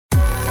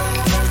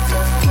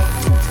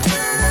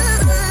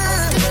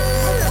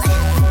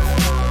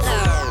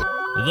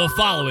The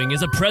following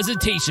is a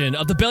presentation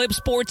of the Belly Up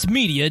Sports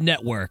Media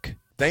Network.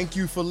 Thank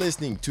you for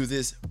listening to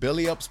this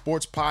Belly Up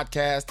Sports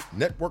Podcast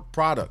Network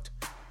product.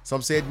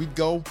 Some said we'd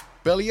go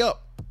belly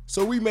up,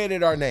 so we made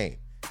it our name,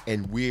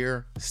 and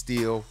we're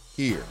still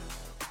here.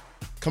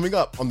 Coming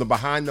up on the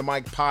Behind the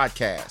Mic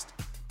podcast,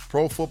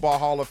 Pro Football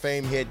Hall of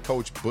Fame head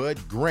coach Bud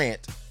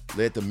Grant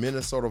led the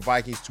Minnesota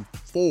Vikings to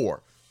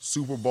 4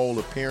 Super Bowl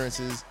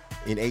appearances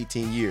in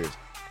 18 years.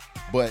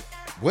 But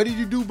what did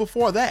he do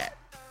before that?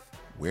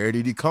 Where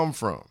did he come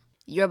from?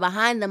 You're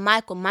Behind the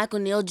Mic with Michael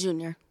Neal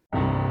Jr.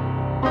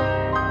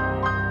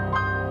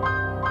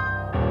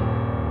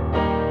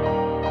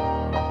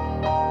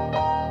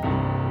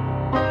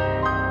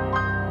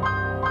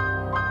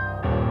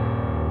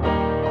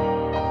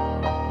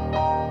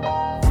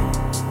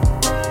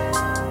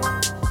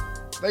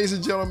 Ladies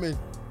and gentlemen,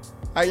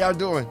 how y'all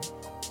doing?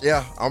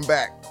 Yeah, I'm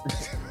back.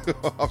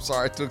 I'm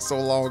sorry it took so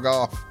long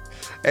off.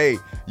 Hey,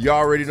 you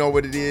already know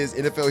what it is.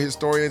 NFL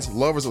historians,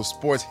 lovers of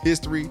sports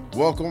history,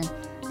 welcome.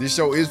 This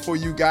show is for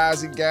you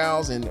guys and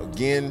gals. And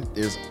again,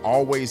 there's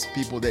always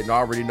people that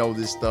already know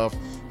this stuff,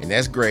 and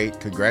that's great.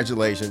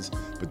 Congratulations.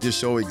 But this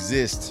show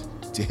exists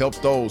to help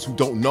those who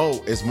don't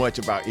know as much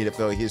about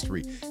NFL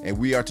history. And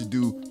we are to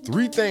do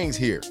 3 things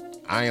here.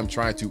 I am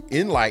trying to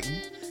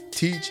enlighten,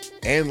 teach,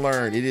 and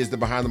learn. It is the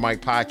Behind the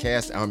Mic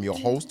podcast. I'm your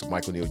host,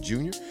 Michael Neal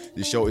Jr.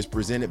 This show is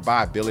presented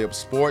by Belly Up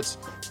Sports,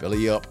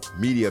 Belly Up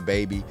Media,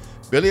 baby.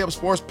 Belly Up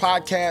Sports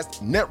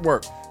Podcast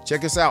Network.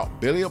 Check us out,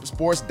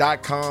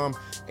 bellyupsports.com,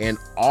 and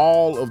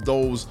all of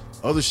those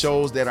other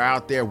shows that are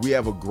out there. We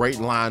have a great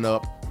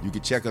lineup. You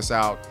can check us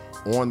out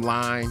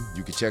online.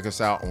 You can check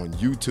us out on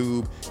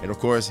YouTube. And of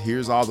course,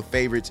 here's all the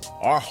favorites.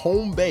 Our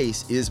home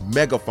base is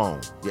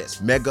Megaphone. Yes,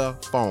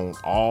 Megaphone,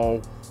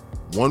 all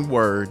one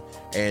word.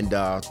 And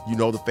you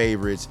know the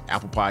favorites: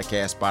 Apple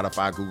Podcasts,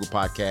 Spotify, Google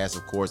Podcasts.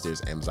 Of course,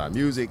 there's Amazon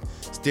Music,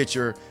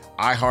 Stitcher,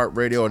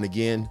 iHeartRadio, and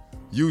again,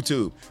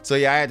 YouTube. So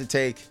yeah, I had to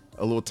take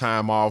a little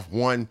time off.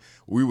 One,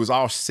 we was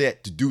all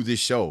set to do this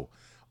show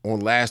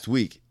on last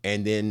week,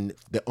 and then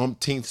the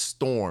umpteenth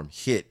storm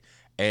hit.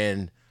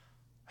 And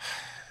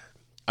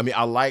I mean,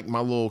 I like my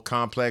little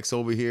complex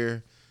over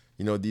here,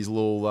 you know, these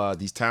little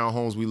these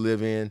townhomes we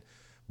live in,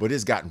 but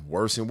it's gotten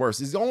worse and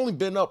worse. It's only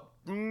been up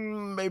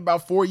maybe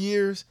about 4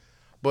 years,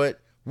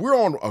 but we're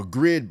on a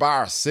grid by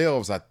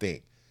ourselves, I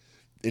think.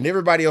 And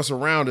everybody else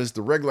around us,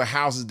 the regular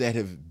houses that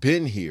have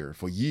been here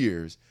for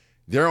years,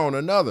 they're on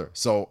another.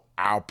 So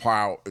our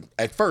power,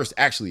 at first,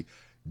 actually,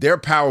 their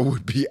power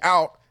would be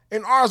out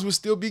and ours would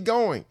still be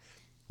going.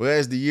 Well,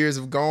 as the years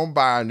have gone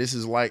by, and this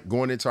is like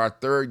going into our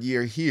 3rd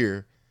year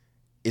here,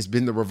 it's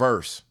been the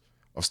reverse.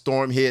 A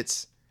storm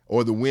hits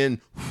or the wind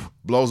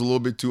blows a little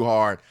bit too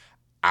hard,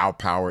 our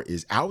power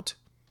is out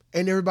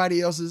and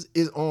everybody else's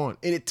is on.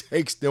 And it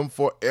takes them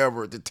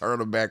forever to turn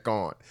them back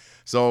on.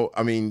 So,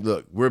 I mean,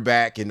 look, we're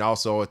back, and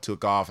also it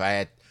took off. I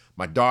had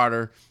my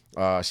daughter,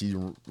 she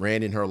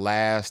ran in her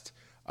last,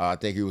 I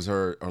think it was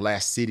her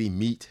last city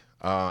meet.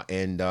 You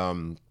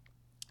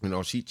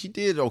know, she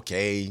did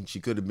okay. She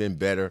could have been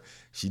better.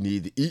 She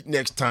needed to eat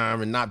next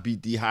time and not be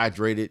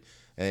dehydrated.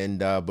 And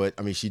but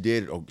I mean, she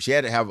did. She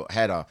had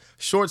a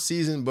short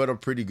season, but a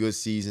pretty good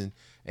season.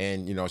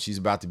 And you know, she's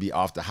about to be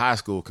off to high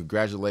school.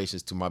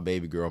 Congratulations to my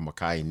baby girl,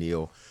 Micaiah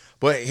Neal.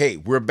 But hey,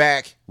 we're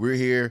back. We're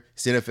here.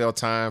 It's NFL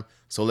time.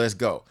 So let's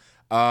go.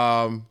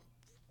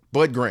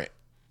 Bud Grant.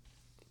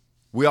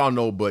 We all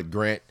know Bud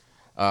Grant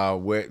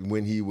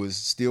when he was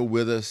still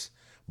with us.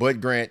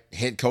 Bud Grant,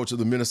 head coach of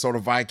the Minnesota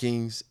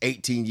Vikings,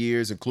 18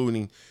 years,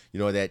 including, you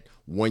know, that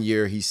 1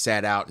 year he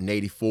sat out in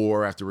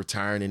 84 after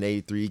retiring in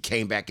 83. He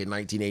came back in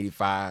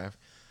 1985.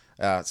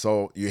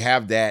 So you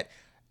have that.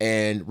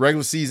 And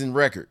regular season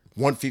record,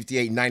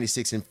 158,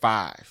 96, and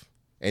 5.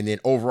 And then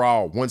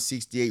overall,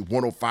 168,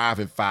 105,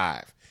 and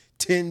 5.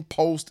 10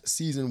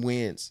 postseason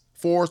wins,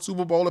 4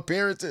 Super Bowl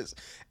appearances,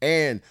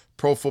 and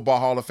Pro Football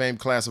Hall of Fame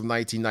class of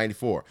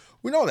 1994.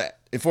 We know that.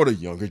 And for the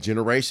younger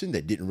generation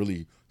that didn't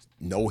really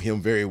know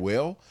him very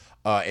well,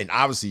 and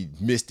obviously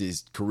missed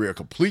his career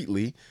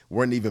completely,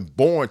 weren't even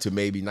born to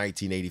maybe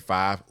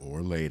 1985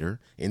 or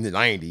later in the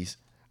 90s.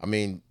 I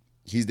mean,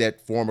 he's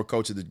that former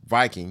coach of the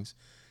Vikings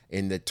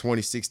in the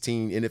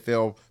 2016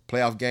 NFL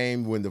playoff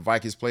game when the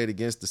Vikings played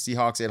against the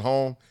Seahawks at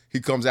home.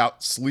 He comes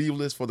out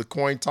sleeveless for the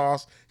coin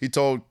toss. He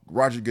told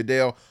Roger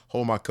Goodell,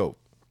 "Hold my coat."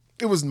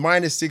 It was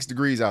minus 6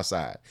 degrees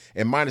outside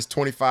and minus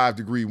 25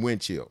 degree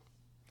wind chill.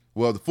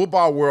 Well, the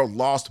football world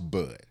lost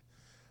Bud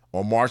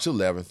on March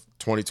 11th,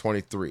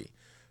 2023.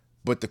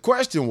 But the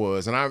question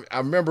was, and I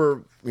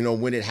remember, you know,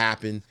 when it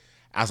happened,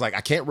 I was like,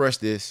 I can't rush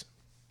this.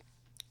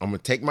 I'm going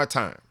to take my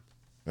time.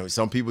 You know,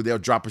 some people, they'll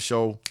drop a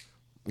show,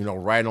 you know,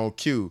 right on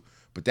cue,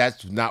 but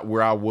that's not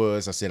where I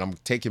was. I said, I'm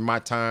taking my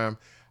time.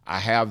 I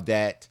have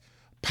that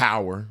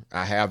power.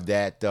 I have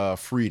that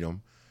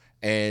freedom.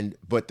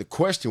 But the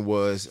question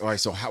was, all right,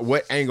 so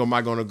what angle am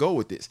I going to go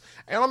with this?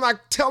 And I'm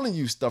not telling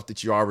you stuff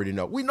that you already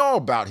know. We know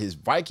about his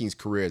Vikings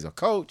career as a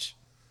coach,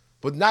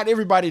 but not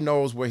everybody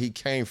knows where he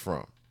came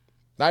from.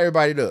 Not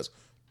everybody does.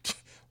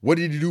 What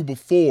did he do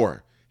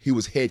before he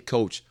was head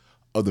coach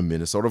of the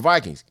Minnesota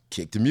Vikings.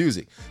 Kick the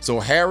music. So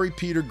Harry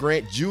Peter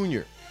Grant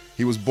Jr.,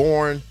 he was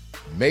born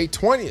May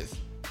 20th,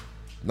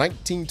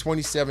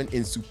 1927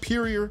 in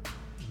Superior,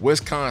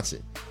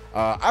 Wisconsin.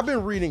 I've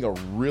been reading a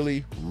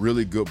really,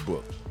 really good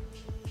book.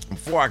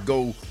 Before I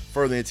go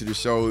further into the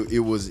show,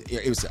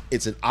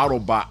 it's an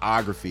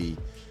autobiography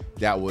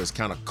that was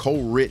kind of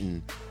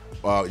co-written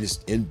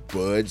just in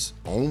Bud's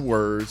own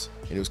words,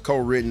 and it was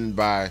co-written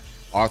by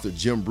author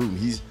Jim Bruton.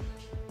 He's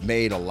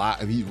written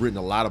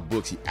a lot of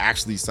books. He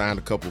actually signed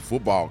a couple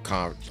football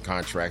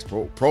contracts,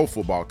 pro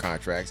football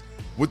contracts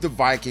with the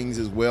Vikings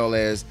as well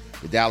as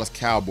the Dallas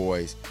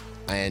Cowboys,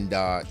 and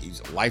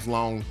he's a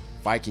lifelong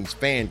Vikings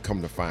fan,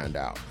 come to find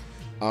out.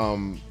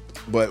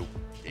 But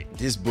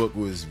this book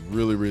was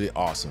really, really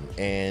awesome,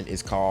 and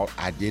it's called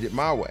I Did It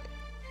My Way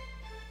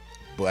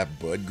by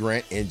Bud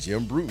Grant and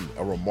Jim Bruton,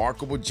 a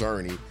remarkable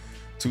journey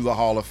to the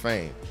Hall of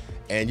Fame.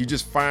 And you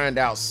just find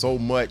out so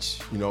much,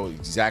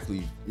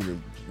 exactly,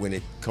 when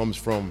it comes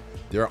from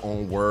their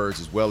own words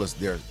as well as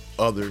their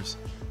others'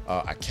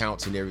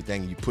 accounts and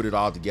everything. You put it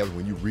all together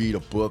when you read a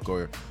book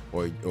or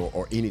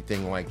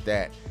anything like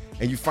that,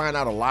 and you find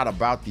out a lot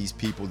about these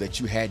people that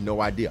you had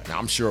no idea. Now,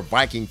 I'm sure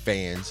Viking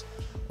fans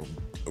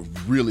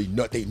really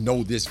they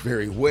know this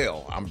very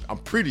well. I'm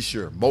pretty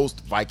sure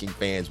most Viking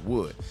fans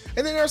would,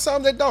 and then there are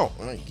some that don't.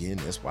 Again,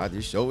 that's why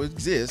this show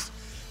exists.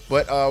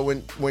 But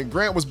when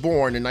Grant was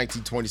born in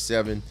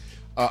 1927,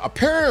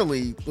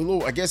 apparently,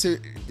 I guess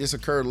this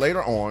occurred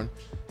later on,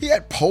 he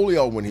had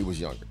polio when he was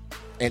younger,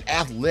 and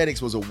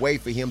athletics was a way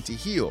for him to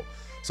heal.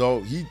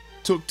 So he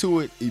took to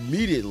it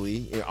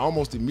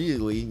almost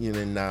immediately,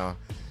 and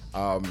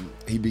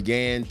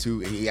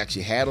he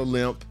actually had a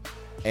limp.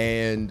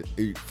 And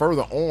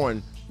further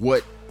on,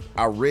 what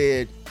I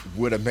read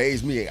would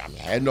amaze me. I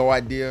had no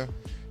idea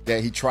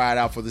that he tried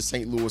out for the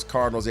St. Louis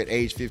Cardinals at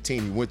age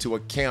 15. He went to a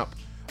camp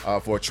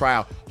for a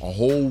trial a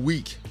whole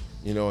week,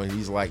 and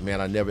he's like, man,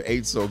 I never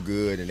ate so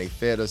good, and they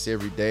fed us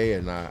every day,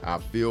 and I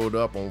filled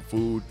up on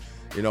food.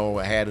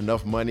 I had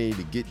enough money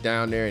to get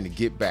down there and to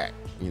get back,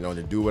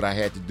 to do what I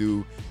had to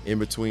do in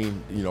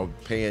between,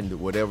 paying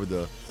whatever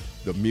the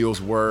meals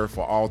were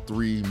for all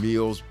 3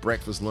 meals,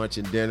 breakfast, lunch,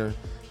 and dinner.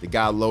 The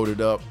guy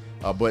loaded up,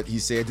 but he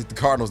said that the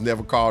Cardinals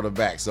never called him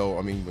back.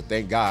 So, but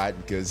thank God,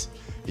 because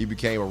he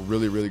became a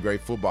really, really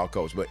great football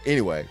coach. But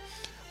anyway,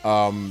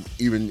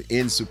 even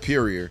in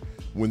Superior,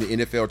 when the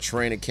NFL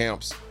training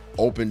camps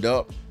opened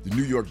up, the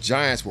New York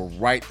Giants were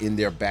right in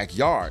their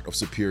backyard of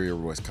Superior,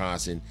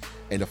 Wisconsin.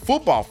 And the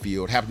football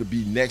field happened to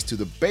be next to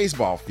the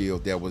baseball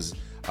field that was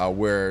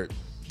where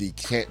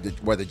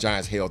the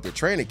Giants held their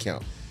training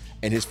camp.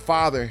 And his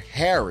father,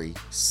 Harry,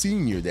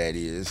 Sr., that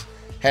is,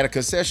 had a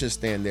concession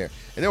stand there.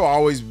 And there will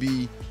always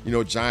be,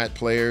 Giant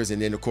players. And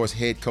then, of course,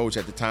 head coach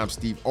at the time,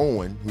 Steve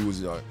Owen, who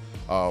was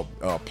a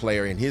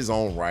player in his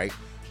own right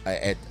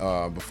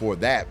before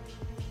that.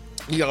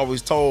 He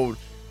always told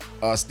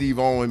Steve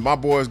Owen, my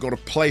boy's going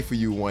to play for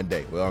you one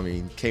day. Well,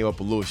 came up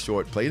a little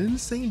short, played in the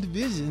same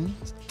division,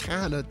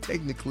 kind of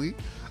technically.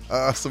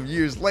 Some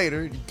years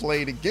later, he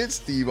played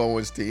against Steve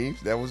Owen's team.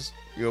 That was,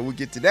 we'll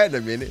get to that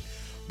in a minute.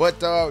 But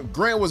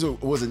Grant was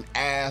an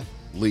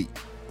athlete.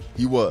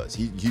 He was.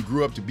 He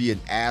grew up to be an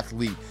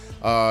athlete.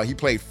 He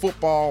played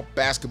football,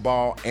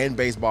 basketball, and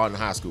baseball in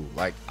high school,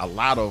 like a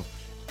lot of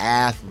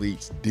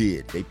athletes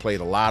did. They played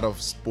a lot of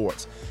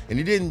sports. And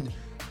he didn't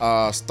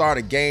start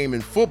a game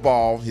in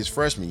football his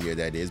freshman year,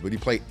 that is, but he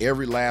played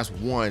every last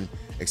one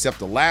except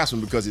the last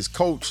one because his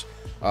coach,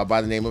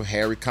 by the name of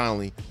Harry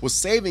Conley, was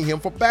saving him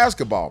for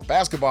basketball.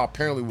 Basketball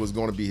apparently was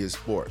going to be his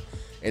sport.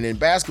 And in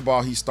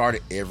basketball, he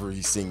started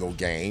every single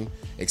game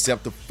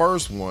except the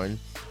first one.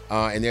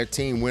 And their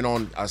team went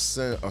on a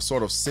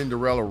sort of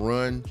Cinderella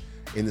run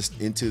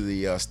into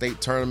the state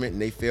tournament,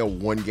 and they fell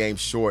one game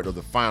short of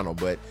the final.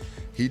 But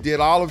he did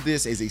all of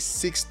this as a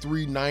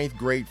 6'3", ninth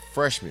grade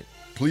freshman.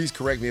 Please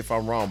correct me if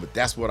I'm wrong, but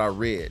that's what I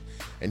read.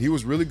 And he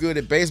was really good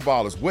at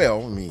baseball as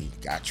well. He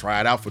got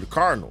tried out for the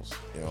Cardinals.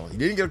 He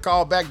didn't get a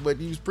call back, but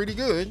he was pretty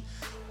good.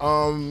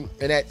 And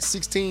at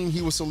 16,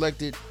 he was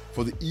selected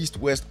for the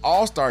East-West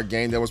All-Star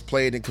game that was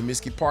played in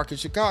Comiskey Park in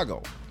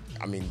Chicago.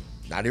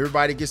 Not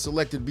everybody gets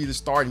selected to be the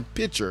starting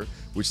pitcher,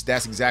 which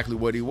that's exactly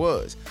what he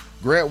was.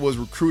 Grant was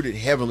recruited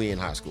heavily in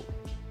high school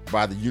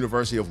by the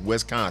University of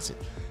Wisconsin.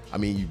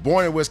 You're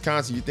born in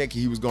Wisconsin, you think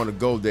he was going to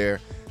go there.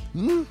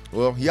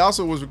 Well, he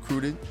also was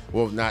recruited.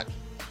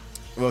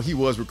 He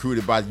was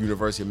recruited by the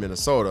University of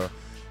Minnesota,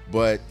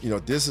 but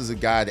this is a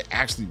guy that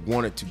actually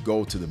wanted to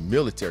go to the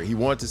military. He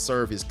wanted to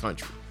serve his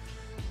country,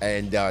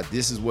 and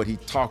this is what he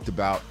talked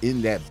about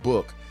in that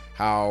book.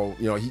 How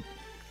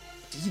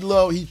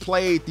he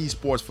played these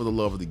sports for the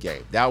love of the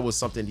game. That was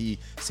something he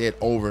said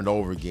over and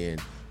over again.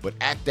 But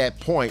at that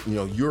point,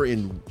 you're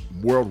in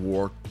World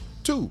War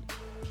II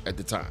at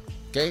the time,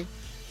 okay?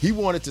 He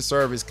wanted to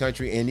serve his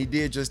country, and he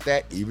did just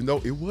that, even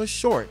though it was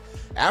short.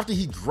 After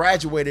he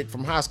graduated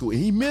from high school, and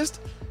he missed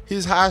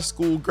his high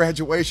school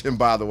graduation,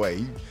 by the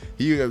way.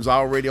 He was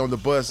already on the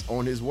bus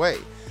on his way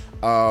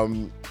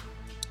to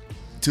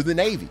the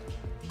Navy.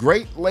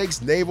 Great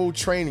Lakes Naval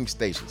Training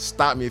Station.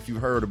 Stop me if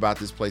you've heard about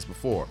this place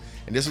before.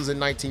 And this was in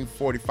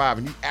 1945,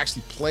 and he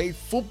actually played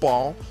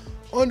football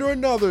under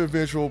another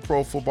eventual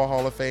Pro Football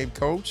Hall of Fame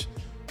coach,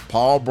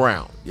 Paul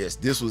Brown. Yes,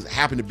 this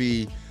happened to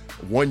be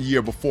 1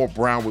 year before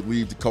Brown would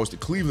leave to coach the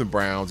Cleveland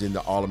Browns in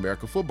the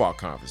All-American Football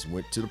Conference,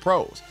 went to the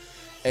pros.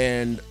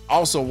 And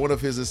also one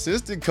of his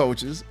assistant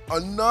coaches,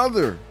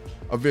 another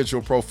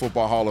eventual Pro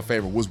Football Hall of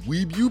Famer, was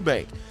Weeb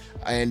Ewbank.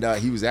 And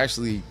he was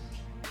actually,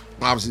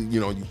 obviously,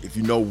 if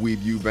you know Weeb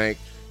Ewbank,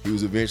 he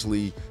was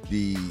eventually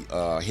the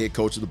head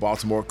coach of the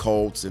Baltimore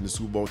Colts and the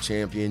Super Bowl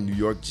champion New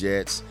York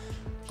Jets.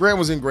 Grant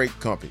was in great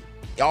company.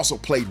 He also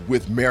played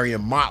with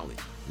Marion Motley.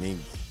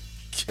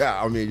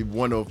 I mean,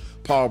 one of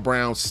Paul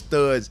Brown's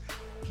studs,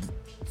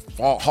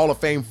 Hall of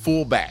Fame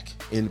fullback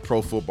in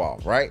pro football,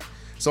 right?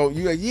 So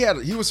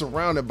he was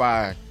surrounded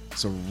by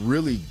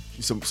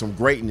some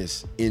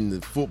greatness in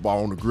the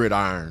football on the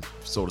gridiron,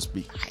 so to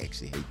speak. I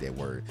actually hate that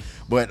word.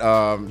 But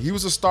he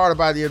was a starter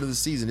by the end of the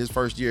season, his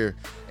first year,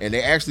 and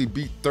they actually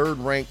beat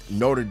third-ranked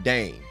Notre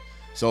Dame.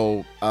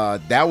 So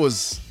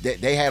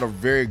they had a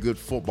very good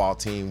football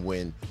team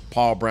when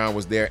Paul Brown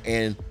was there,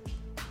 and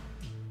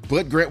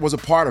Bud Grant was a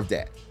part of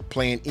that,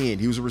 playing end.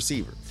 He was a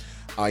receiver.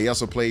 He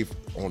also played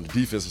on the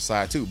defensive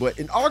side too. But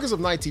in August of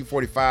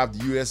 1945,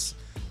 the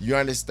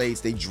United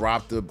States, they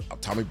dropped the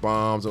atomic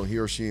bombs on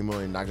Hiroshima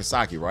and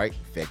Nagasaki, right?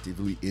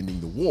 Effectively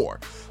ending the war.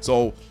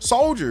 So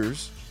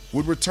soldiers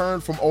would return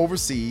from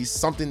overseas,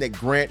 something that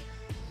Grant,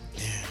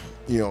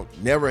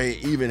 never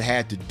even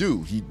had to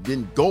do. He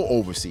didn't go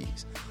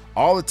overseas.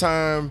 All the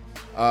time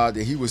that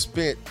he was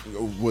spent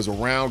was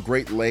around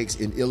Great Lakes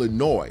in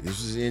Illinois.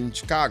 This was in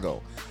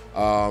Chicago.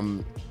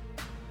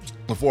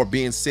 Before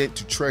being sent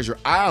to Treasure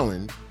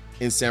Island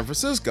in San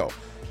Francisco.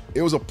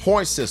 It was a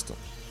point system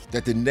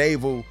that the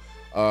Naval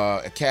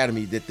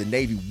Academy, that the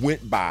Navy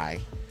went by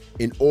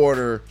in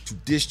order to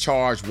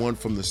discharge one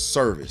from the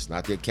service,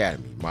 not the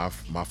academy, my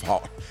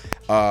fault.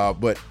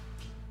 But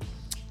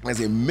as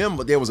a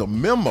member, there was a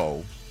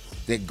memo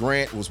that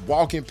Grant was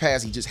walking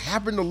past. He just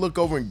happened to look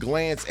over and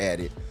glance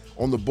at it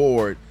on the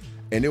board,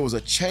 and there was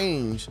a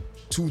change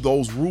to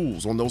those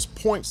rules on those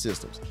point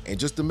systems. And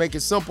just to make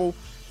it simple,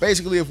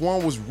 basically, if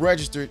one was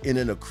registered in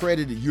an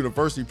accredited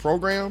university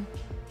program,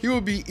 he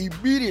would be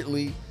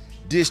immediately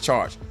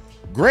discharged.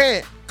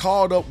 Grant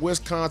called up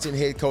Wisconsin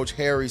head coach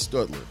Harry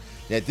Studler.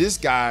 Now, this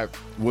guy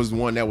was the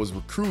one that was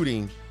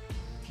recruiting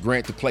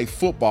Grant to play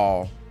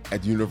football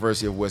at the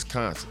University of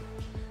Wisconsin.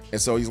 And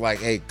so he's like,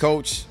 hey,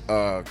 coach,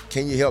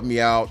 can you help me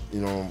out?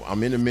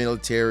 I'm in the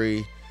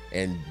military,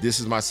 and this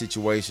is my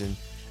situation,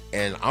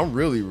 and I'm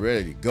really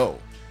ready to go.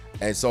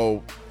 And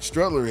so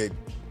Studler had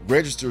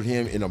registered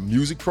him in a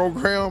music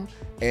program,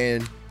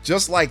 and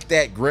just like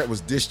that, Grant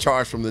was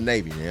discharged from the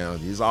Navy.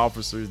 These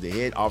officers, the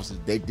head officers,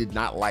 they did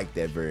not like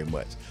that very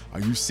much. Are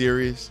you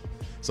serious?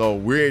 So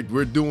we're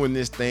doing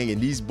this thing,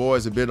 and these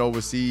boys have been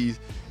overseas,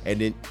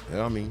 and then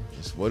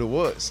it's what it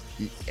was.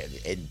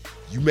 And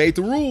you made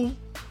the rule,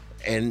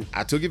 and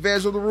I took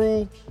advantage of the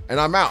rule, and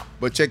I'm out.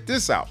 But check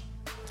this out.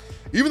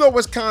 Even though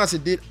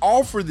Wisconsin did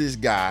offered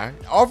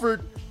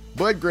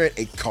Bud Grant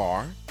a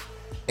car,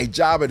 a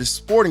job at a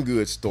sporting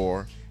goods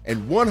store,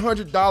 and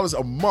 $100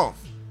 a month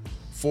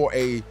for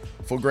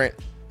Grant,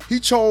 he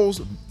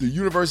chose the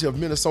University of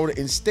Minnesota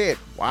instead.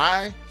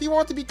 Why? He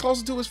wanted to be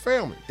closer to his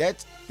family.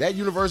 That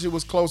university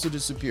was closer to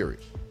Superior.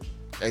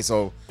 Okay,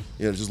 so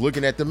just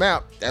looking at the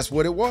map, that's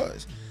what it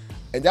was.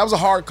 And that was a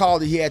hard call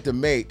that he had to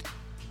make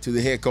to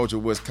the head coach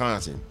of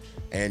Wisconsin.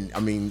 And I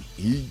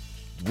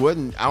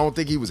don't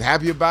think he was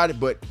happy about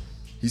it, but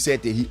he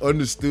said that he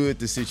understood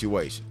the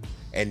situation.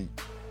 And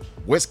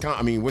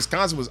Wisconsin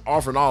was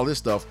offering all this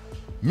stuff.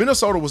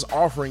 Minnesota was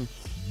offering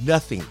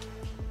nothing.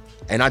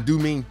 And I do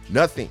mean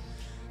nothing.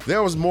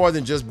 There was more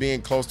than just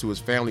being close to his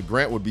family.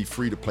 Grant would be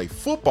free to play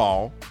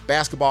football,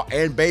 basketball,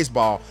 and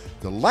baseball,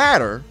 the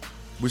latter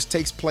which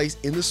takes place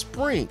in the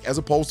spring, as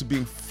opposed to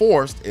being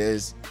forced,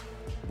 as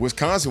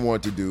Wisconsin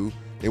wanted to do.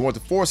 They wanted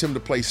to force him to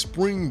play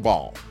spring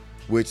ball,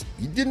 which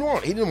he didn't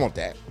want. He didn't want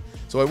that.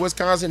 So at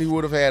Wisconsin, he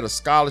would have had a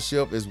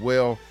scholarship as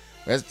well.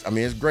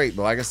 It's great.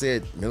 But like I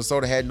said,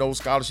 Minnesota had no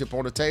scholarship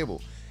on the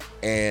table.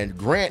 And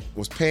Grant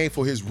was paying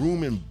for his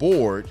room and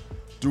board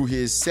through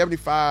his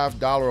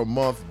 $75 a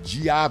month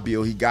GI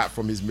Bill he got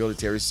from his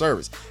military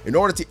service. In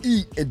order to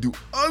eat and do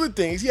other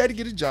things, he had to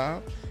get a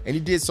job. And he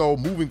did so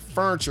moving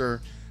furniture,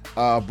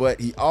 but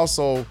he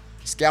also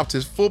scalped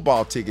his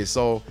football tickets.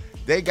 So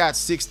they got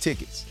 6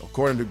 tickets,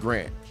 according to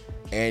Grant.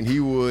 And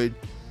he would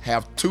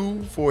have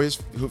 2 for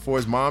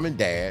his mom and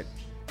dad.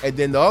 And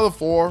then the other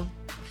 4,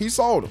 he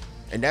sold them.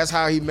 And that's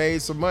how he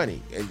made some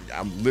money. And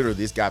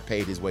this guy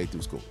paid his way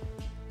through school.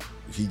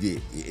 He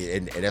did,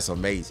 and that's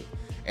amazing.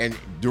 And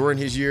during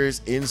his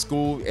years in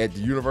school at the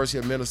University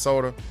of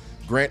Minnesota,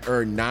 Grant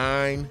earned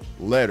 9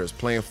 letters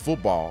playing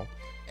football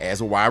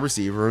as a wide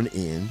receiver and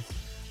end.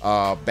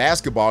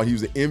 Basketball, he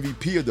was the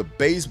MVP of the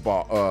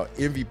baseball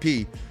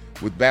MVP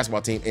with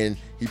basketball team, and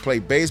he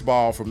played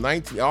baseball from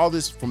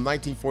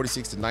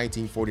 1946 to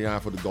 1949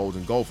 for the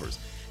Golden Gophers.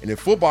 And in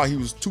football, he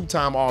was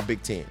 2-time All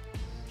Big Ten.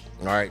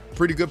 All right,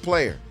 pretty good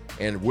player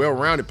and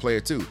well-rounded player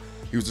too.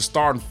 He was a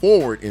starting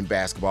forward in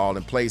basketball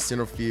and played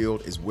center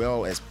field as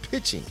well as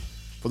pitching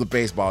for the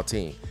baseball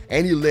team.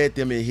 And he led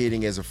them in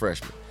hitting as a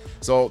freshman.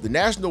 So the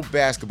National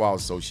Basketball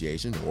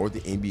Association, or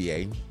the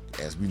NBA,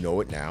 as we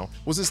know it now,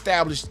 was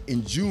established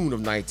in June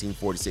of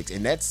 1946.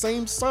 And that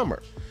same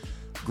summer,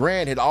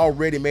 Grant had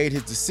already made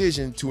his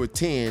decision to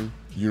attend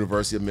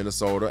University of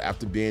Minnesota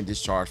after being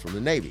discharged from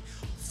the Navy.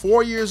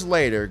 4 years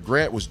later,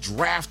 Grant was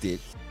drafted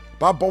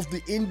by both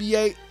the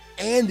NBA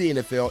and the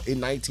NFL in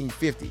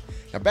 1950.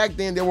 Now, back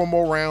then, there were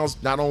more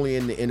rounds, not only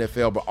in the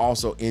NFL, but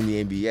also in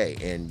the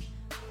NBA. And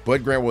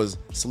Bud Grant was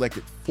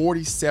selected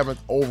 47th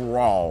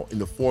overall in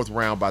the 4th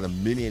round by the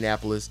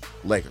Minneapolis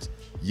Lakers.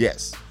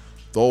 Yes,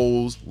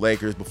 those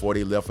Lakers before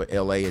they left for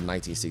LA in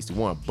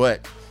 1961.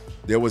 But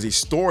there was a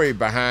story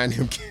behind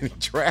him getting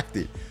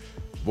drafted.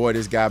 Boy,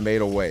 this guy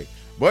made a way.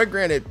 Bud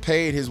Grant had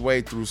paid his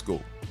way through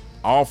school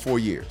all 4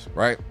 years,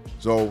 right?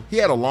 So he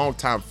had a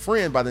longtime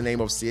friend by the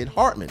name of Sid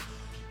Hartman.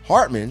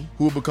 Hartman,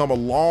 who had become a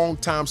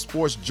longtime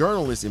sports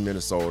journalist in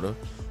Minnesota,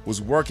 was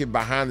working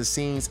behind the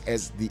scenes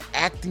as the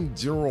acting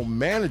general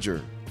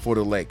manager for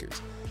the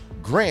Lakers.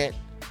 Grant,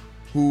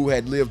 who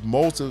had lived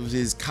most of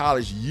his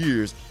college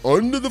years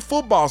under the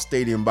football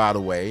stadium, by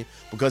the way,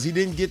 because he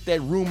didn't get that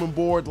room and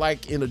board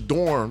like in a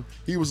dorm.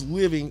 He was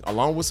living,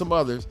 along with some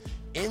others,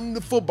 in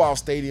the football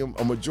stadium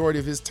a majority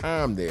of his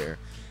time there.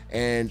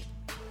 And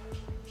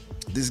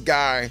this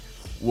guy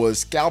was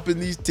scalping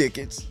these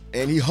tickets,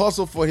 and he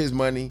hustled for his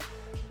money.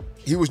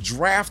 He was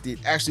drafted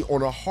actually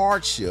on a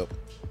hardship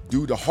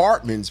due to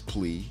Hartman's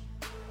plea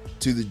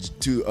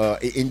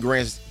in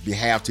Grant's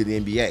behalf to the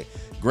NBA.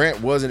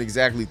 Grant wasn't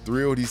exactly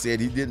thrilled. He said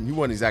he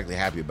wasn't exactly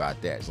happy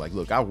about that. It's like,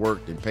 look, I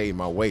worked and paid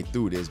my way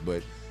through this,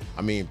 but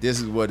I mean, if this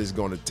is what it's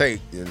going to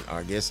take, then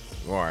I guess,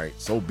 all right,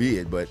 so be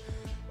it. But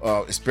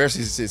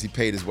especially since he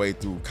paid his way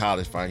through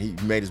college, he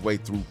made his way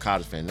through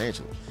college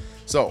financially.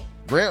 So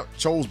Grant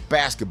chose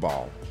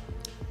basketball,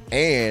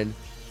 and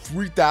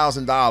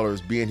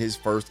 $3,000 being his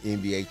first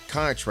NBA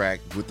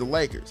contract with the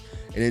Lakers.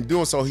 And in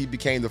doing so, he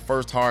became the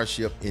first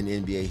hardship in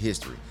NBA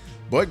history.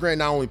 Bud Grant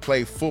not only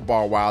played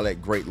football while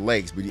at Great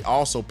Lakes, but he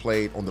also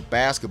played on the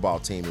basketball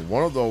team. And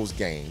one of those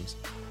games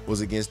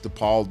was against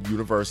DePaul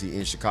University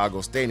in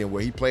Chicago Stadium,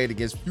 where he played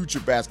against future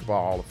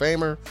Basketball Hall of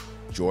Famer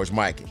George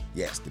Mikan.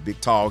 Yes, the big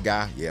tall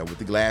guy, with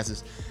the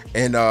glasses.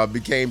 And they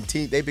became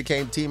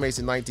teammates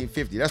in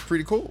 1950. That's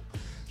pretty cool.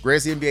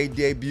 Grant's NBA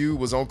debut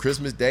was on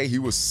Christmas Day. He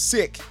was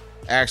sick,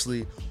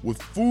 actually, with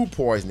food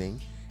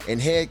poisoning,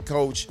 and head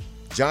coach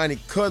Johnny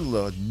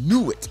Cudler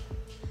knew it.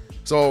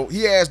 So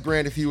he asked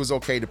Grant if he was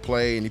okay to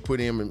play, and he put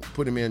him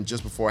in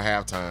just before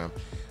halftime.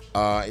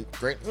 And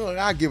Grant,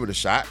 I'll give it a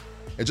shot.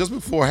 And just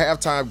before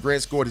halftime,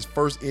 Grant scored his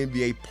first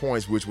NBA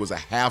points, which was a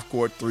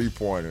half-court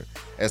three-pointer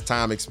as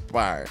time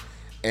expired.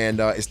 And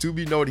it's to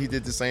be noted he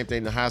did the same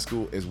thing in high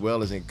school as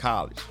well as in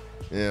college.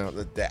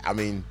 I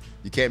mean,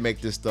 you can't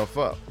make this stuff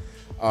up.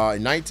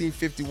 In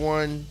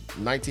 1951,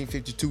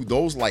 1952,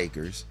 those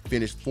Lakers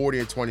finished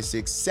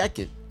 40-26,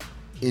 second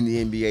in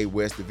the NBA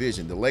West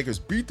Division. The Lakers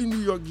beat the New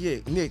York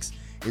Knicks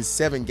in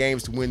 7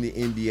 games to win the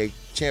NBA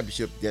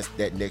championship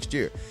that next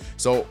year.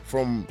 So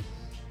from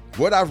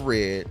what I've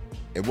read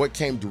and what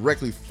came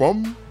directly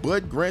from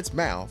Bud Grant's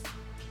mouth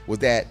was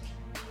that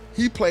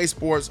he played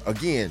sports,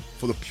 again,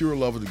 for the pure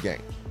love of the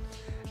game.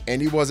 And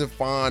he wasn't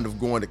fond of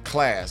going to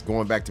class,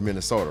 going back to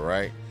Minnesota,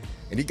 right?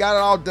 And he got it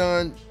all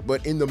done,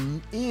 but in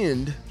the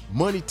end,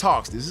 money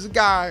talks. This is a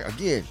guy,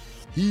 again,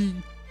 he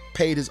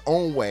paid his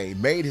own way,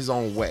 made his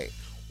own way.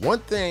 One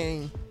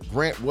thing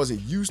Grant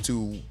wasn't used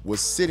to was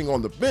sitting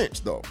on the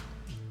bench, though.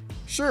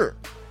 Sure,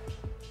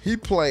 he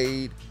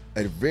played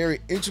a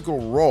very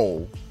integral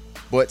role,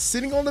 but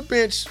sitting on the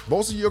bench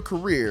most of your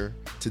career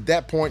to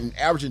that point and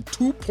averaging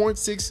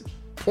 2.6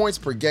 points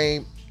per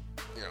game,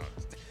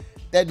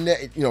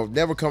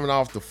 never coming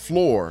off the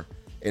floor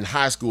in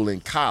high school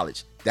and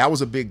college, that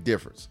was a big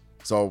difference.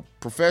 So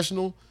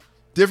professional,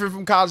 different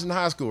from college and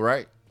high school,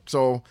 right?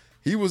 So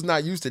he was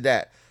not used to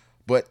that,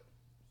 but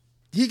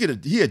he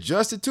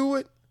adjusted to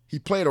it. He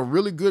played a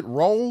really good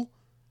role,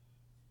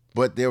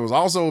 but there was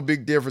also a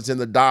big difference in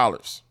the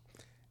dollars.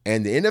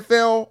 And the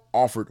NFL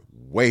offered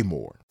way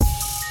more.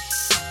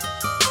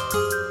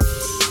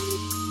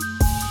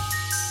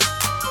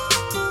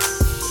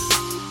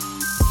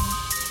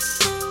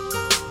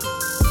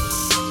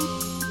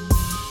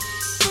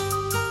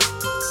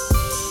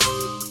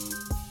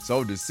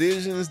 So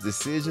decisions.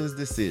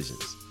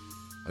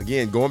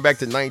 Again, going back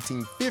to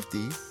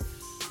 1950,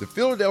 the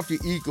Philadelphia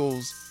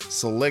Eagles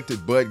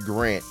selected Bud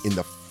Grant in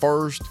the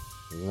first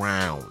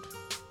round.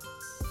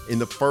 In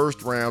the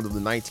first round of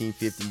the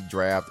 1950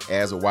 draft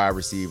as a wide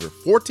receiver,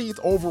 14th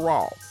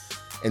overall.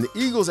 And the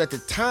Eagles at the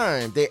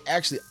time, they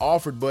actually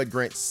offered Bud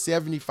Grant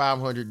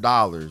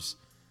 $7,500.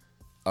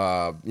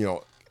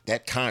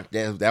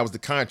 That was the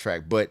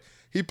contract, but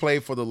he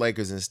played for the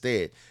Lakers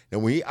instead.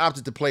 And when he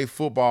opted to play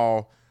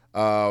football,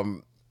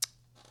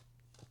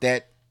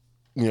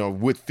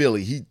 with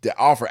Philly, the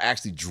offer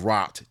actually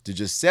dropped to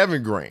just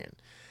 $7,000.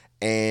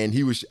 And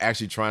he was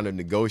actually trying to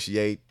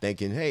negotiate,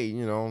 thinking, hey,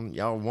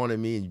 y'all wanted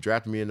me and you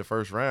drafted me in the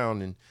first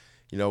round, and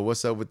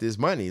what's up with this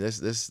money?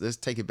 Let's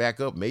take it back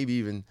up, maybe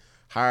even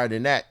higher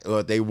than that.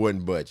 They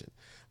wouldn't budge.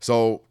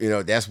 So it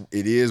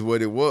is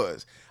what it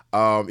was.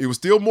 It was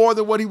still more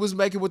than what he was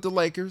making with the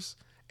Lakers.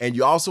 And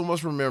you also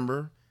must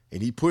remember,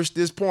 and he pushed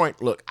this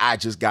point, look, I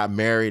just got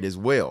married as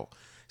well.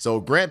 So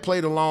Grant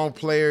played along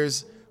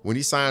players when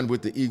he signed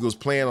with the Eagles,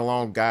 playing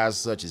along guys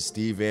such as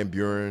Steve Van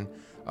Buren,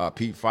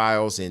 Pete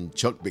Files, and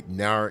Chuck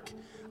McNarrick.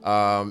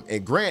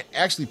 And Grant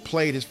actually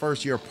played his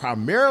first year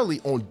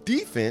primarily on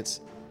defense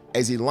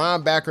as a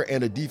linebacker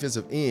and a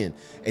defensive end.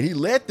 And he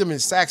led them in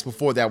sacks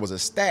before that was a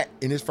stat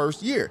in his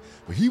first year.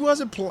 But he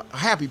wasn't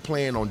happy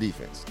playing on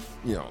defense.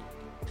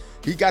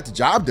 He got the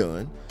job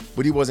done,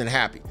 but he wasn't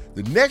happy.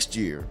 The next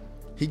year,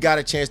 he got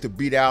a chance to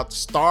beat out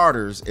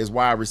starters as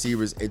wide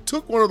receivers and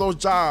took one of those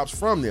jobs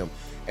from them.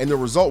 And the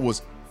result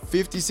was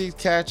 56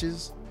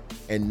 catches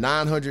and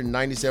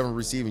 997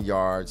 receiving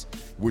yards,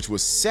 which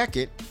was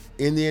second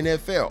in the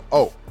NFL.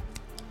 Oh,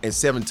 and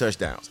 7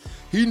 touchdowns.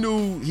 He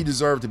knew he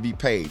deserved to be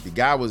paid. The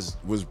guy was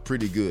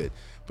pretty good.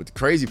 But the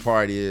crazy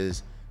part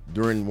is,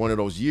 during one of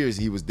those years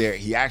he was there,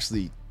 he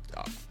actually,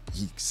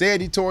 he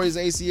said he tore his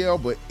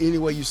ACL, but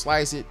anyway you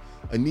slice it,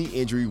 a knee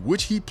injury,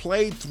 which he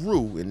played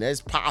through, and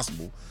that's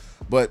possible.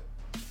 But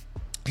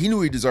he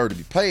knew he deserved to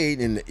be paid,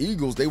 and the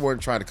Eagles, they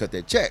weren't trying to cut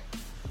that check.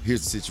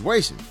 Here's the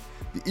situation.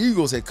 The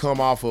Eagles had come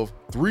off of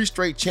 3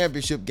 straight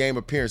championship game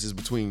appearances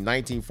between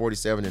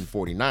 1947 and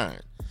 49.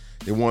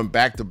 They won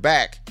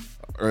back-to-back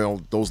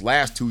those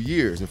last 2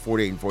 years in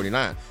 48 and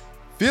 49.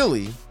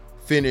 Philly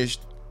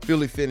finished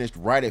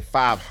right at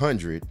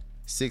 500,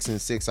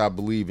 6-6, I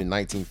believe, in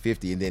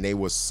 1950, and then they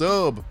were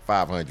sub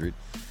 500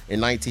 in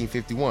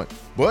 1951.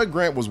 Bud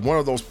Grant was one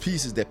of those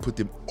pieces that put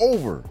them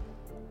over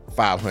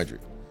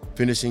 500,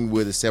 finishing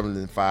with a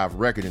 7-5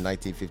 record in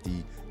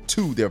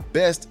 1952, their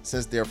best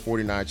since their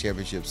 49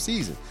 championship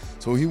season.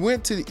 So he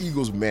went to the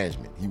Eagles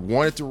management. He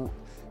wanted to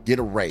get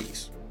a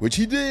raise, which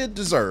he did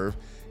deserve.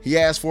 He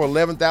asked for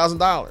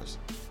 $11,000.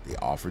 They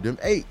offered him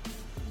 $8,000,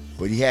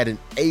 but he had an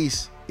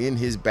ace in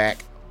his back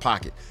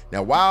pocket.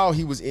 Now, while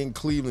he was in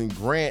Cleveland,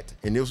 Grant,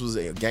 and this was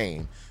a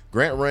game,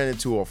 Grant ran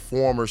into a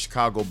former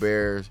Chicago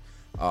Bears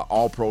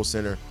All-Pro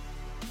center,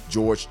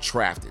 George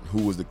Trafton,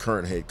 who was the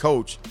current head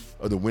coach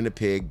of the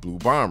Winnipeg Blue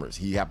Bombers.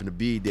 He happened to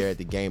be there at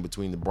the game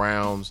between the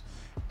Browns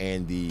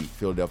and the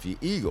Philadelphia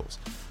Eagles.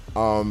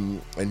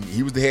 And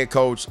he was the head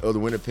coach of the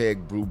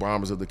Winnipeg Blue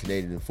Bombers of the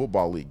Canadian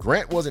Football League.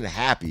 Grant wasn't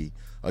happy,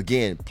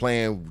 again,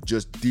 playing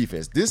just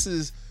defense. This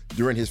is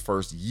during his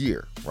first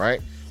year,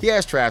 right? He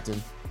asked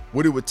Trafton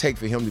what it would take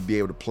for him to be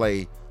able to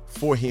play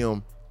for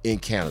him in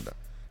Canada.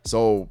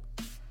 So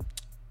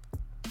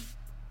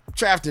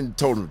Trafton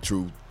told him the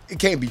truth. It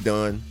can't be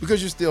done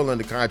because you're still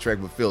under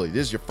contract with Philly.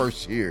 This is your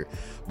first year.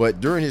 But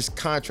during his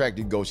contract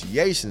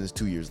negotiations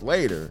 2 years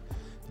later,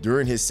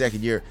 during his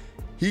second year,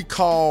 he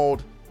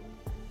called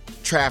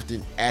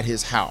Trafton at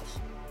his house.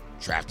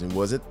 Trafton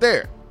wasn't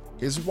there.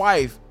 His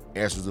wife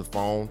answers the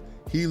phone.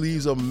 He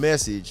leaves a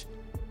message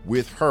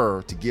with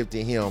her to give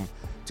to him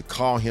to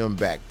call him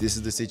back. This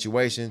is the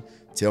situation.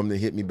 Tell him to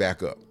hit me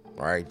back up.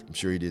 All right. I'm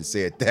sure he didn't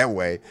say it that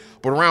way.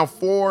 But around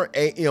 4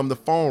 a.m., the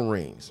phone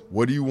rings.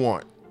 What do you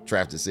want?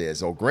 Trafton says.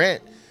 So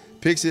Grant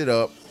picks it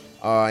up.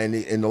 And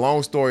the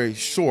long story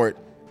short,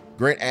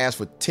 Grant asked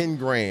for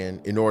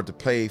 $10,000 in order to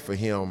play for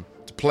him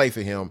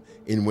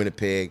in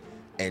Winnipeg,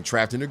 and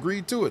Trafton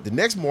agreed to it. The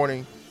next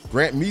morning,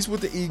 Grant meets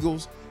with the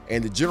Eagles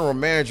and the general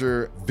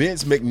manager,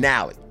 Vince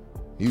McNally.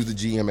 He was the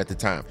GM at the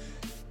time.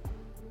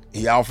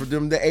 He offered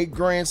them the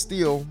 $8,000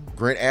 still.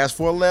 Grant asked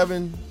for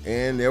 $11,000,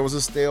 and there was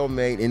a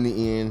stalemate in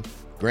the end.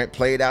 Grant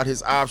played out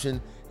his option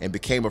and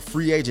became a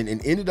free agent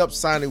and ended up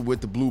signing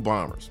with the Blue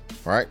Bombers.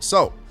 All right,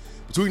 so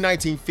between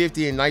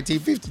 1950 and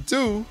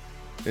 1952,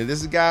 and this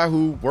is a guy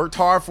who worked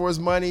hard for his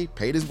money,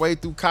 paid his way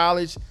through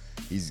college.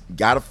 He's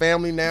got a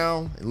family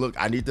now. And look,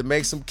 I need to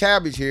make some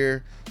cabbage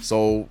here,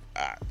 so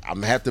I'm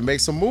gonna have to make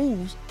some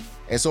moves.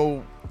 And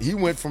so he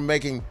went from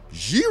making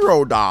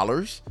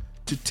 $0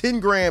 to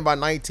 $10,000 by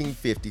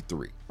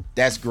 1953.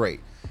 That's great.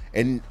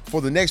 And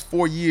for the next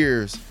 4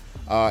 years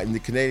in the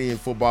Canadian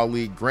Football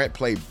League, Grant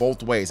played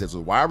both ways as a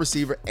wide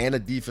receiver and a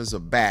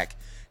defensive back.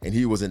 And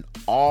he was an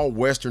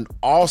all-Western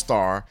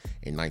All-Star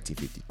in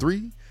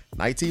 1953,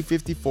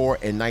 1954,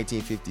 and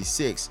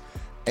 1956.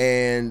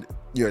 And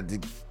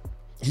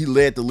he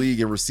led the league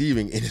in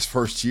receiving in his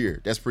first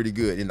year. That's pretty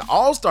good. In the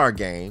All-Star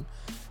game,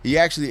 he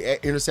actually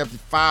intercepted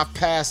 5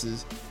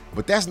 passes,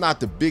 but that's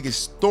not the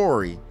biggest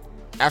story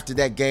after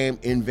that game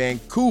in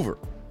Vancouver.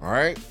 All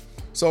right.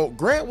 So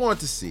Grant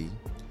wanted to see,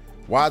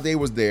 while they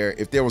was there,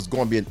 if there was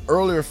going to be an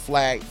earlier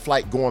flight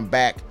going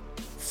back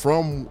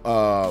from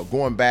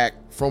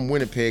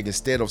Winnipeg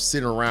instead of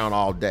sitting around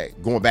all day.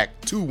 Going back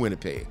to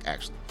Winnipeg,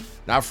 actually,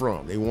 not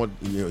from. They want,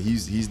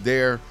 he's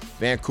there,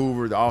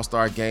 Vancouver, the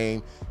All-Star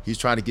game. He's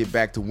trying to get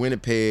back to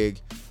Winnipeg.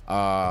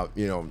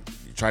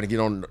 Trying to get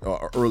on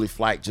an early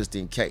flight just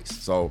in case.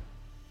 So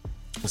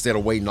instead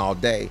of waiting all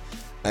day,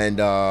 and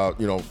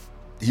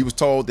he was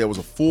told there was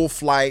a full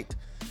flight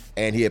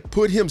and he had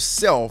put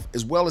himself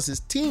as well as his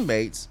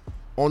teammates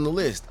on the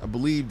list. I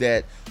believe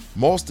that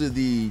most of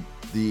the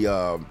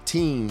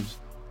teams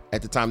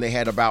at the time, they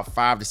had about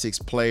 5 to 6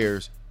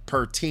 players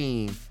per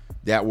team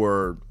that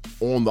were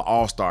on the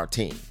All-Star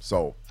team.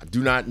 So I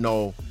do not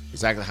know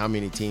exactly how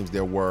many teams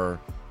there were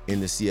in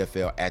the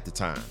CFL at the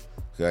time.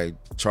 Okay,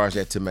 charge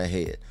that to my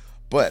head.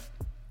 But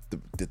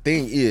the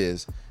thing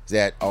is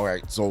that, all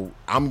right, so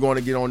I'm going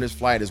to get on this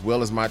flight as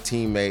well as my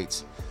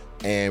teammates,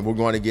 and we're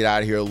going to get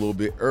out of here a little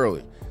bit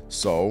early.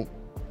 So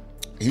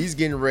he's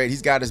getting ready.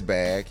 He's got his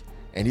bag,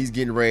 and he's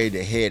getting ready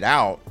to head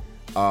out,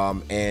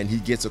 and he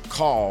gets a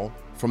call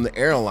from the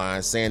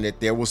airline saying that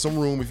there was some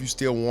room if you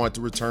still want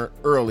to return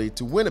early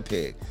to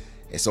Winnipeg.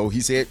 And so he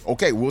said,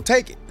 okay, we'll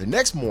take it. The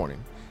next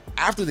morning,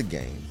 after the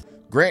game,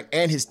 Grant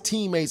and his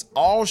teammates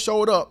all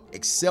showed up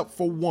except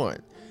for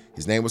one.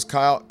 His name was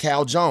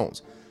Cal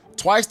Jones.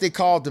 Twice they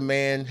called the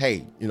man,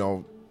 hey,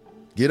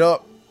 get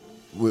up.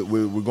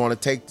 We're going to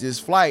take this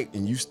flight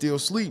and you still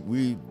sleep.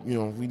 We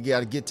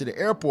got to get to the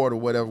airport or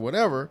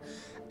whatever.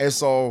 And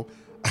so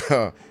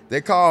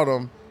they called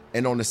him.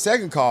 And on the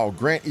second call,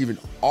 Grant even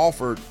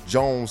offered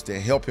Jones to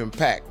help him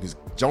pack, because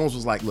Jones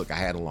was like, look, I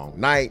had a long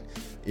night,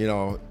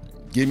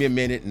 give me a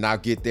minute and I'll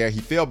get there.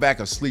 He fell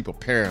back asleep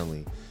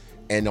apparently.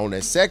 And on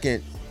that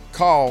second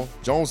call,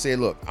 Jones said,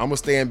 look, I'm gonna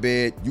stay in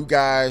bed. You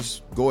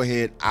guys go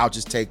ahead. I'll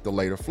just take the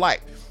later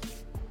flight.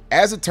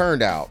 As it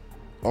turned out,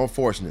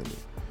 unfortunately,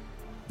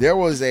 there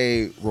was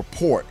a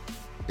report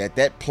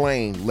that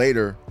plane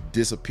later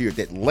disappeared,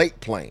 that late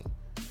plane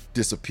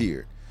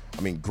disappeared.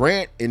 I mean,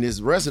 Grant and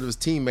his rest of his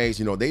teammates,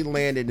 they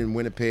landed in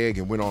Winnipeg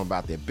and went on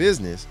about their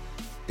business.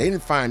 They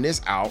didn't find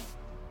this out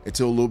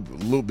until a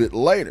little bit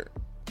later.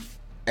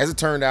 As it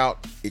turned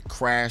out, it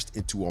crashed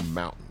into a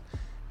mountain,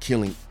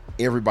 killing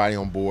everybody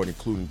on board,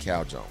 including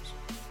Cal Jones.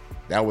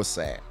 That was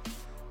sad.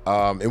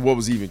 And what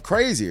was even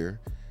crazier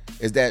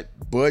is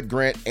that Bud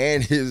Grant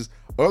and his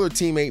other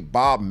teammate,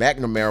 Bob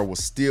McNamara,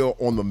 was still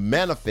on the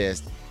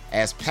manifest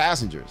as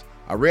passengers.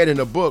 I read in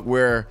a book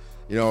where,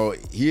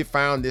 he had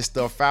found this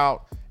stuff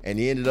out, and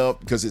he ended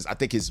up, because I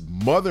think his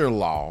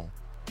mother-in-law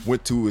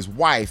went to his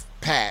wife,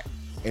 Pat,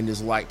 and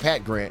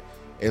Pat Grant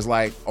is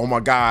like, oh my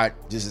God,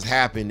 this has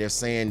happened. They're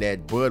saying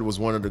that Bud was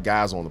one of the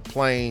guys on the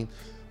plane,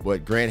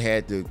 but Grant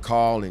had to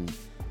call and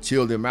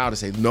chill them out and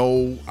say,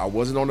 no, I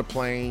wasn't on the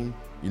plane.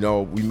 We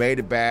made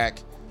it back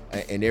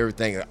and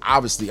everything.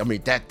 Obviously, I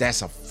mean,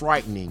 that's a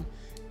frightening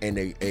and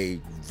a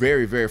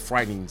very, very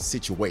frightening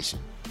situation.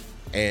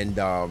 And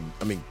I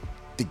mean,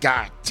 the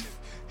guy,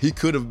 he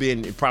could have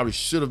been, it probably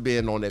should have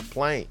been on that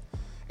plane,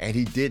 and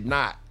he did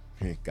not.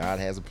 God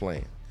has a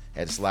plan.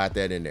 Had to slide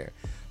that in there.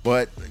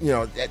 But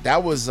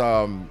that was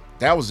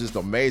just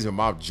amazing.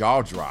 My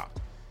jaw dropped.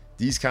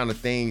 These kind of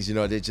things,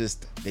 they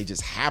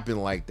just happen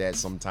like that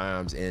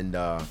sometimes. And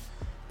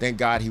thank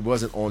God he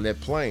wasn't on that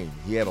plane.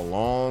 He had a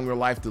longer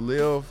life to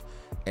live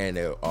and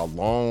a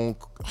long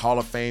Hall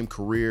of Fame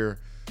career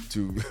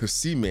to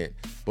cement.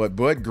 But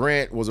Bud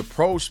Grant was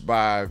approached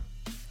by,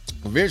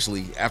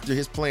 eventually,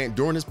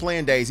 during his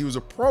playing days, he was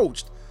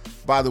approached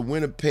by the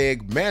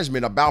Winnipeg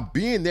management about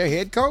being their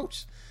head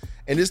coach.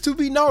 And it's to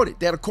be noted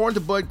that according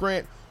to Bud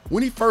Grant,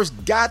 when he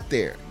first got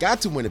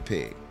to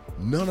Winnipeg,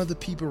 none of the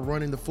people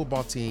running the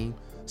football team,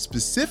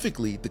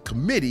 specifically the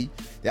committee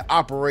that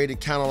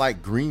operated kind of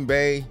like Green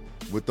Bay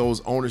with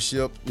those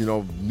ownership,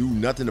 knew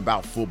nothing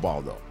about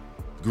football though.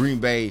 Green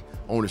Bay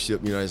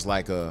ownership, it's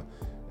like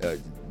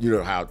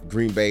how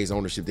Green Bay's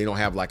ownership, they don't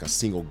have like a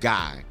single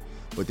guy,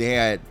 but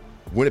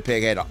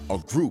Winnipeg had a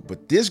group.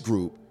 But this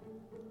group,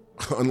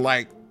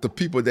 unlike the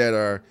people that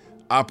are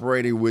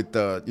operating with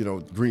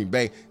Green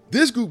Bay,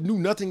 this group knew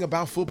nothing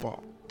about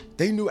football.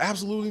 They knew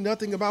absolutely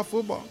nothing about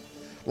football.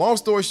 Long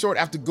story short,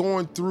 after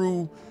going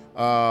through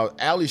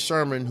Allie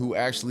Sherman, who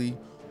actually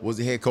was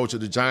the head coach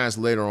of the Giants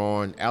later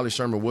on, Allie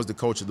Sherman was the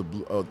coach of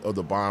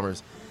the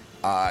Bombers.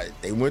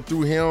 They went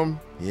through him.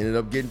 He ended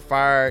up getting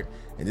fired.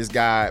 And this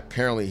guy,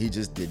 apparently, he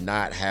just did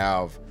not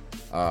have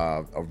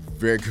a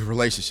very good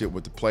relationship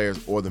with the players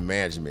or the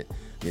management.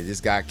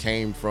 This guy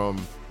came from,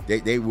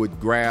 they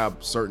would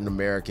grab certain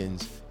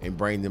Americans and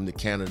bring them to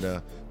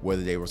Canada,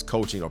 whether they was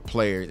coaching or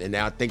players. And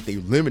now I think they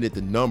limited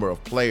the number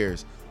of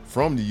players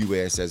from the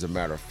U.S., as a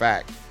matter of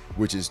fact,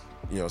 which is,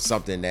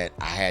 something that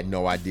I had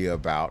no idea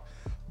about.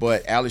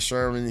 But Allie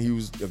Sherman, he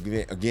was,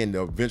 again,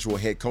 the eventual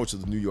head coach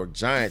of the New York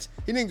Giants.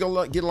 He didn't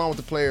get along with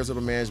the players or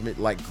the management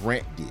like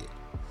Grant did.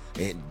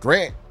 And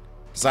Grant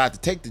decided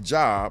to take the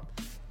job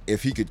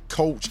if he could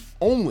coach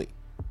only.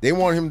 They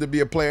wanted him to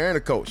be a player and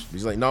a coach.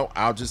 He's like, no,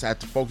 I'll just have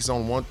to focus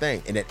on one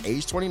thing. And at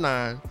age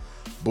 29,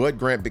 Bud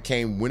Grant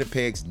became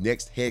Winnipeg's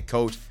next head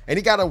coach. And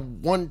he got a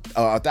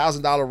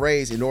 $1,000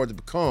 raise in order to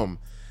become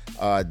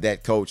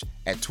that coach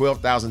at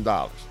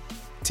 $12,000.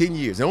 10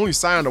 years. They only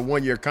signed a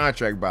 1-year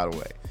contract, by the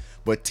way.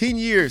 But 10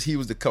 years he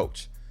was the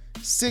coach.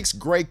 6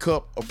 Grey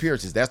Cup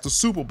appearances. That's the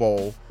Super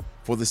Bowl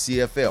for the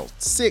CFL.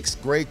 6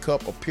 Grey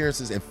Cup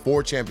appearances and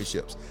 4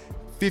 championships.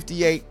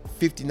 58,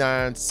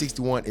 59,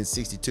 61, and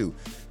 62.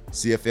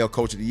 CFL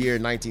Coach of the Year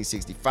in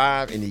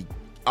 1965, and he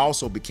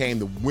also became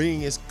the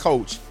winningest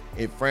coach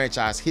in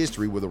franchise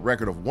history with a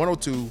record of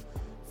 102,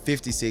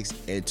 56,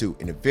 and 2.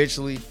 And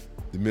eventually,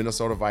 the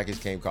Minnesota Vikings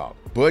came calling.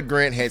 Bud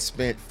Grant had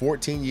spent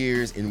 14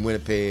 years in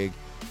Winnipeg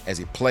as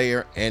a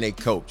player and a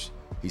coach.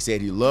 He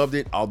said he loved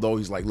it, although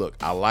he's like, look,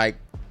 I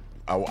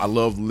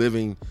love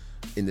living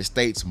in the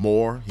States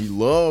more. He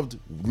loved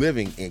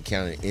living in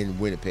Canada, in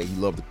Winnipeg. He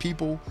loved the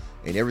people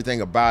and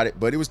everything about it,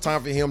 but it was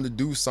time for him to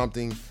do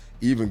something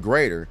even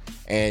greater,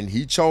 and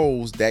he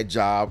chose that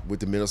job with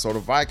the Minnesota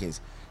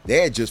Vikings. They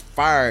had just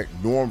fired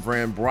Norm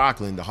Van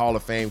Brocklin, the Hall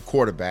of Fame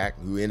quarterback,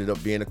 who ended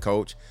up being a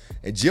coach,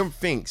 and Jim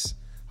Finks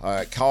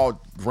called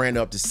Grant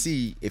up to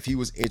see if he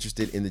was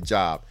interested in the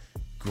job.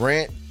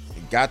 Grant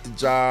got the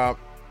job,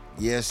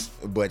 yes,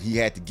 but he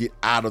had to get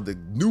out of the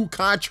new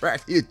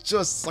contract he had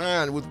just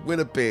signed with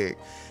Winnipeg,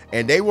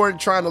 and they weren't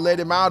trying to let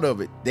him out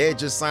of it. They had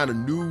just signed a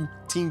new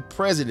team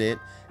president,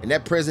 and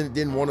that president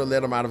didn't want to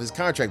let him out of his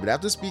contract. But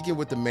after speaking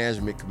with the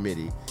management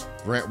committee,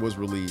 Grant was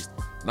released.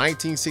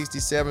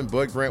 1967,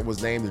 Bud Grant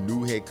was named the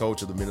new head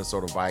coach of the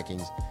Minnesota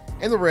Vikings,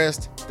 and the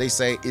rest, they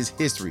say, is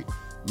history.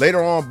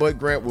 Later on, Bud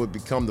Grant would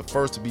become the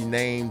first to be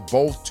named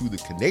both to the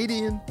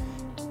Canadian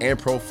and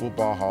Pro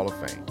Football Hall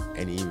of Fame,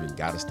 and he even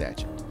got a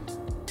statue.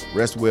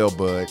 Rest well,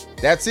 Bud.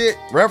 That's it.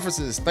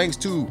 References, thanks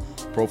to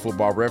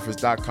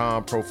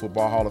ProFootballReference.com,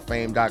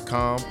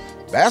 ProFootballHallOfFame.com,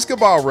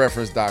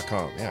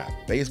 BasketballReference.com. Yeah,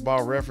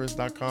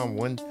 BaseballReference.com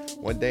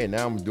one day, and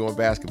now I'm doing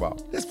basketball.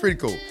 That's pretty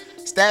cool.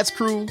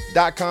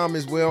 StatsCrew.com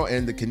as well,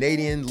 and the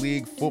Canadian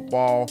League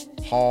Football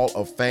Hall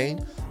of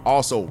Fame.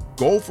 Also,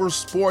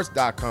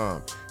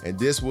 GopherSports.com, and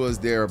this was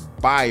their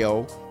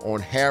bio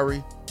on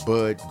Harry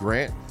Bud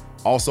Grant.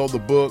 Also, the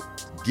book,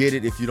 get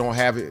it if you don't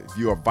have it. If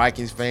you're a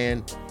Vikings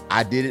fan,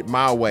 I Did It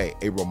My Way,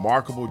 a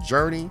remarkable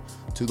journey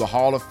to the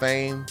Hall of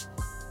Fame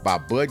by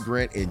Bud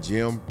Grant and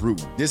Jim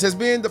Bruton. This has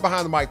been the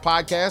Behind the Mic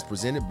podcast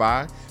presented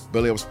by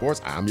Belly Up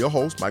Sports. I'm your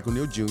host, Michael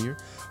Neal Jr.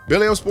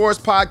 Belly Up Sports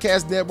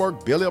Podcast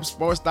Network,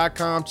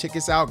 BellyUpSports.com. Check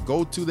us out.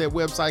 Go to that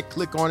website,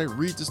 click on it,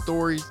 read the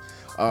stories,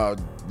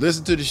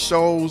 listen to the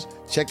shows,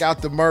 check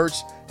out the merch,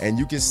 and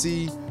you can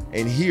see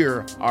and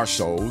hear our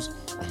shows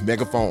on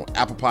Megaphone,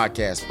 Apple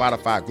Podcasts,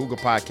 Spotify, Google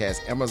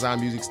Podcasts, Amazon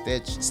Music,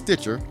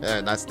 Stitcher,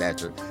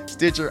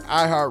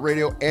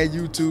 iHeartRadio, and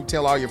YouTube.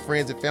 Tell all your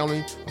friends and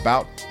family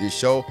about this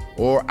show,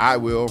 or I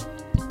will,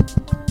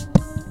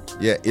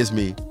 it's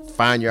me,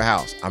 find your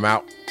house. I'm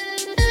out.